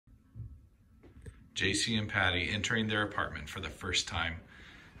JC and Patty entering their apartment for the first time,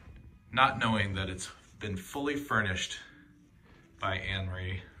 not knowing that it's been fully furnished by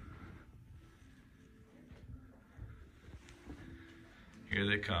Anne-Marie. Here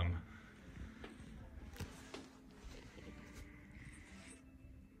they come.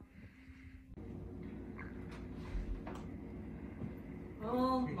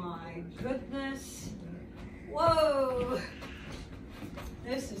 Oh my goodness. Whoa.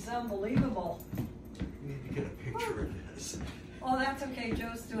 This is unbelievable. We need to get a picture of this. Oh, that's okay.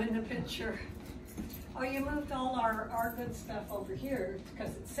 Joe's doing the picture. Oh, you moved all our good stuff over here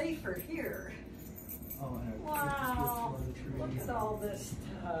because it's safer here. Oh, and Wow. Look at all this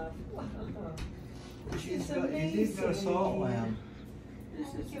stuff. Wow. She's got a salt lamp. This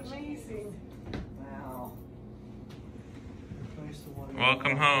is amazing. Wow.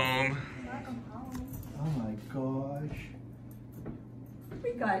 Welcome home. Welcome home. Oh my gosh.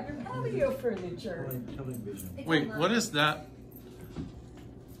 We got your patio furniture. Television. Wait, what is that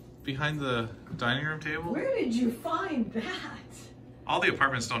behind the dining room table? Where did you find that? All the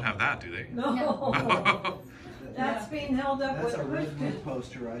apartments don't have that, do they? No. That's being held up That's with a a red pushpin.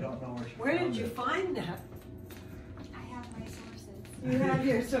 poster. I don't know where she Where found did you it. find that? I have my sources. You have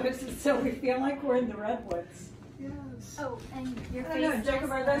your sources, so we feel like we're in the redwoods. Yes. Oh, and your I face. know, Jacob,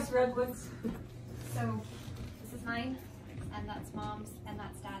 are those redwoods? So, this is mine, and that's mom's, and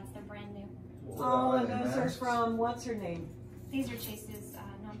that's dad's. They're brand new. Oh, and those are from, what's her name? These are Chase's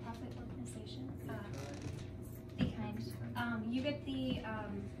nonprofit organization. Be Kind. You get the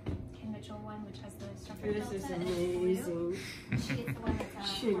Ken Mitchell one, which has the structured This delta, is and it's blue. amazing. She gets the one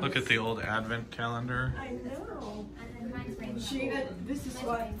that's Jeez. Look at the old advent calendar. I know. And then mine's rainbow. Sheena, this is Mine's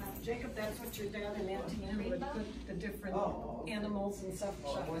what, rainbow. Jacob, that's what your dad and Auntie Ann would put the different Oh. animals and stuff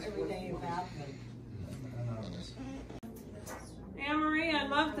every day in that. Anonymous. Anne-Marie, I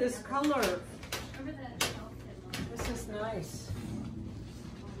love this color. Remember the shelf that This is nice.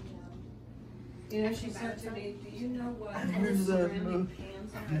 You know, she said to me, do you know what? Where's the ceramic move?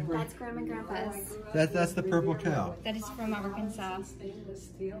 pans are? That's Grandma and Grandpa's. That's the purple cow. That is from Arkansas. Stainless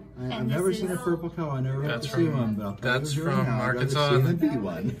steel. I've And never this seen a is- purple cow. I never got That's to see from- one, but I'll tell that's you right from now, I'd rather Arkansas see and- than be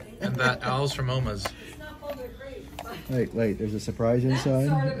one. And that owl's from Oma's. It's not full of grape. Wait, there's a surprise inside?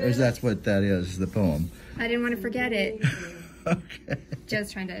 sort of Or is is. that's what that is, the poem? I didn't want to forget it. Okay.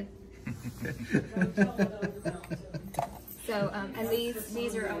 Joe's trying to. So, and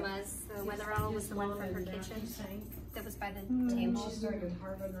these are Oma's. The weather owl was the one from her kitchen. That was by the table. She started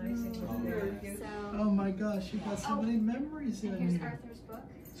harmonizing with very cute. So, Oh my gosh, you got so many memories in and here's here. Arthur's book.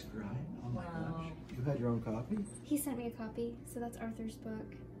 Scribe? Oh my Wow. gosh. You had your own copy? He sent me a copy, so that's Arthur's book.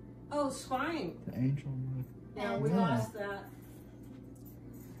 Oh, spine. The angel with Yeah, And, we Yeah. lost that.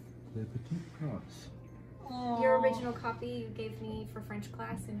 the petite cross. Your Aw. original copy you gave me for French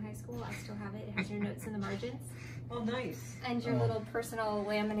class in high school, I still have it. It has your notes in the margins. Oh, nice. And your Oh. little personal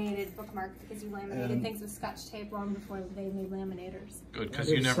laminated bookmark because you laminated And- things with Scotch tape long before they made laminators. Good, because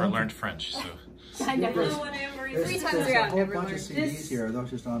There's you never something- learned French, so. I never. You know what, Anne-Marie? There's, Three This times there's is- around, a whole never bunch of learned. CDs This- here. Are those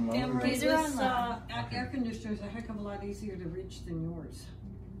just on loan? Anne-Marie, These are this online. air conditioner is a heck of a lot easier to reach than yours.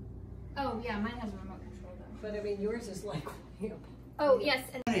 Oh yeah, mine has a remote control though. But I mean, yours is like, Oh yes,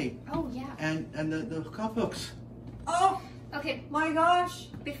 and Hey, oh yeah. and the cup hooks. oh Okay, my gosh.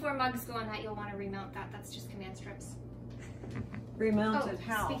 before mugs go on that, you'll want to remount that. That's just command strips. Remounted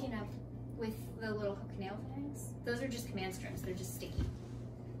how? Speaking of, with the little hook nail things, those are just command strips. They're just sticky.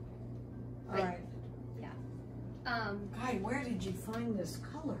 All right. Guy, where did you find this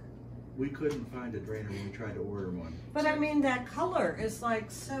color? We couldn't find a drainer when we tried to order one. But I mean, that color is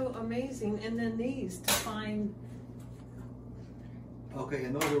like so amazing. And then these to find. Okay,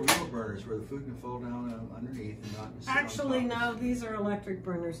 and those are wheel burners where the food can fall down underneath and not sit on Actually, top. no, these are electric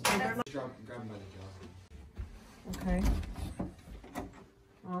burners. Too. They're not- Grab them by the jaw. Okay.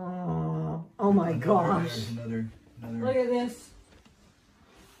 Oh my gosh. There's another. Look at this.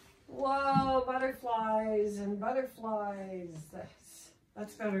 Whoa, butterflies and butterflies.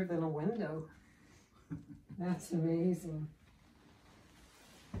 That's better than a window. That's amazing.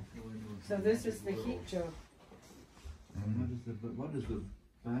 So this is the heat joke. And what does the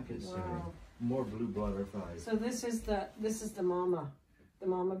packet say? Wow. More blue butterflies. So this is the mama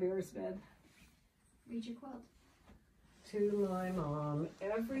bear's bed. read your quilt. To my mom,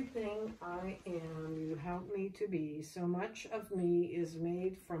 everything I am, you help me to be. So much of me is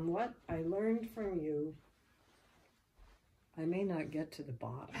made from what I learned from you. I may not get to the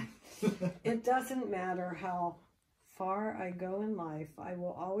bottom. It doesn't matter how far I go in life, I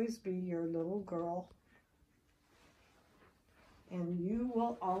will always be your little girl. And you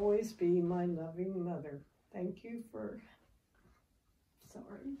will always be my loving mother. Thank you for...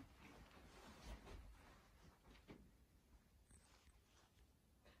 Sorry.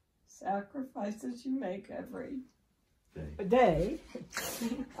 sacrifices you make every Okay. day.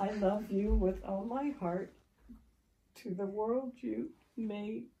 I love you with all my heart. To the world you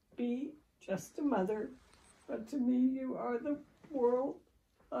may be just a mother, but to me you are the world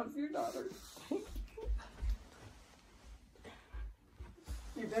of your daughter.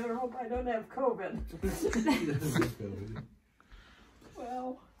 You better hope I don't have COVID.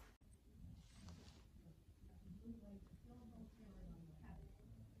 Well.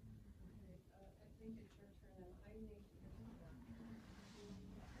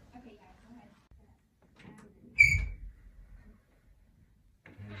 Okay, yeah, go ahead.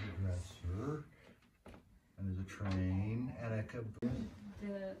 There's a dresser, and there's a train, and a caboose.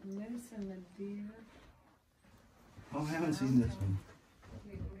 The moose and the deer. Oh, I haven't seen this one.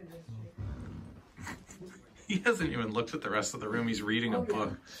 He hasn't even looked at the rest of the room. He's reading a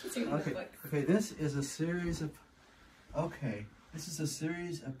book. Okay, this is a series of, this is a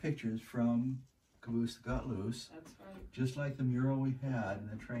series of pictures from Caboose That Got Loose. That's right. Just like the mural we had in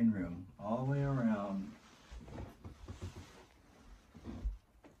the train room, all the way around.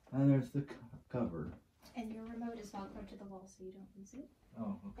 And there's the cover. And your remote is velcroed to the wall so you don't lose it.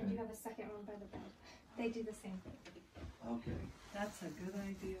 Oh, And okay. you have a second one by the bed. They do the same thing. Okay. That's a good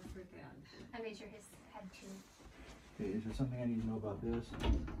idea for Dad. I made sure his had two. Okay, is there something I need to know about this?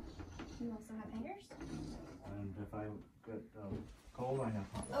 You also have hangers. And if I get cold, I have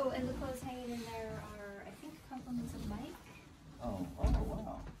hot. Oh, and the clothes hanging in there are, I think, compliments of Mike. Oh,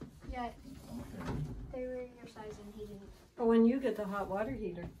 wow. Yeah, Okay. they were your size and he didn't. Oh, when you get the hot water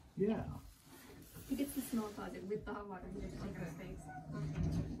heater. Yeah. He gets the small closet with the hot water heater to take up space.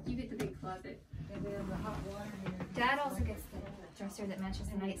 You get the big closet. And then the hot water heater. Dad also gets the dresser that matches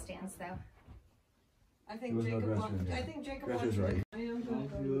the nightstands, though. I There think was no Jacob dresser wants. in there. I think Jacob Dresser's wants. right. I am I'll gonna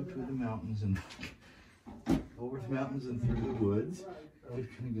go go through to the mountains and over the mountains and through the woods. Oh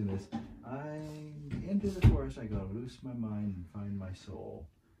goodness. Into the forest I go, loose my mind and find my soul.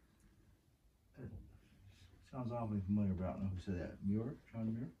 It sounds awfully familiar, but I don't know who said that. Muir?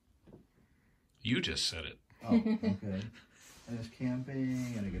 John Muir? You just said it. Oh, okay. And it's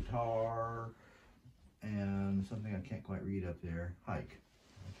camping and a guitar and something I can't quite read up there. Hike.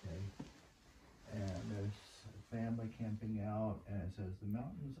 Okay. And there's a family camping out, and it says the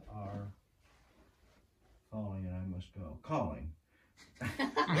mountains are falling and I must go. Calling.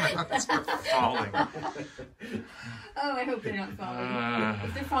 Falling. Oh, I hope they're not falling.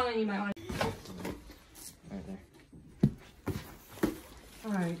 If they're falling, you might want to. Right there.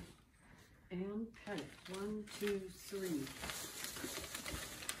 All right. And pet it. 1, 2, 3. What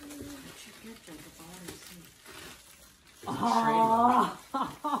you get, Jacob? I want to see.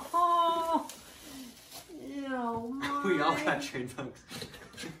 Oh, ew, my. We all got train bugs.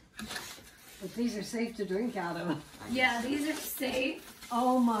 But these are safe to drink out of. Yeah, these are safe.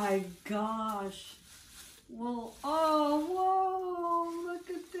 Oh my gosh. Well, oh, whoa, look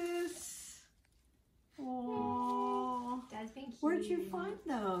at this. Oh, Dad's being cute. where'd you find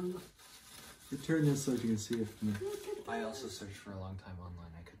them? Turn this so you can see it from the Look at I that. also searched for a long time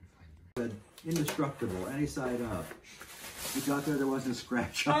online. I couldn't find them. indestructible, any side up. You got there wasn't a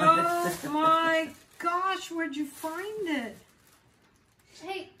scratch on it. Oh my gosh, where'd you find it?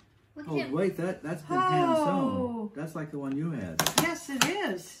 Hey, look at Oh him. wait, that's been hand sewn. Oh. That's like the one you had. Yes, it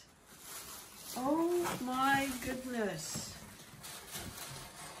is. Oh my goodness.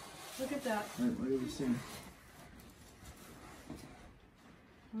 Look at that. Wait, what do we see?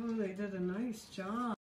 Oh, they did a nice job.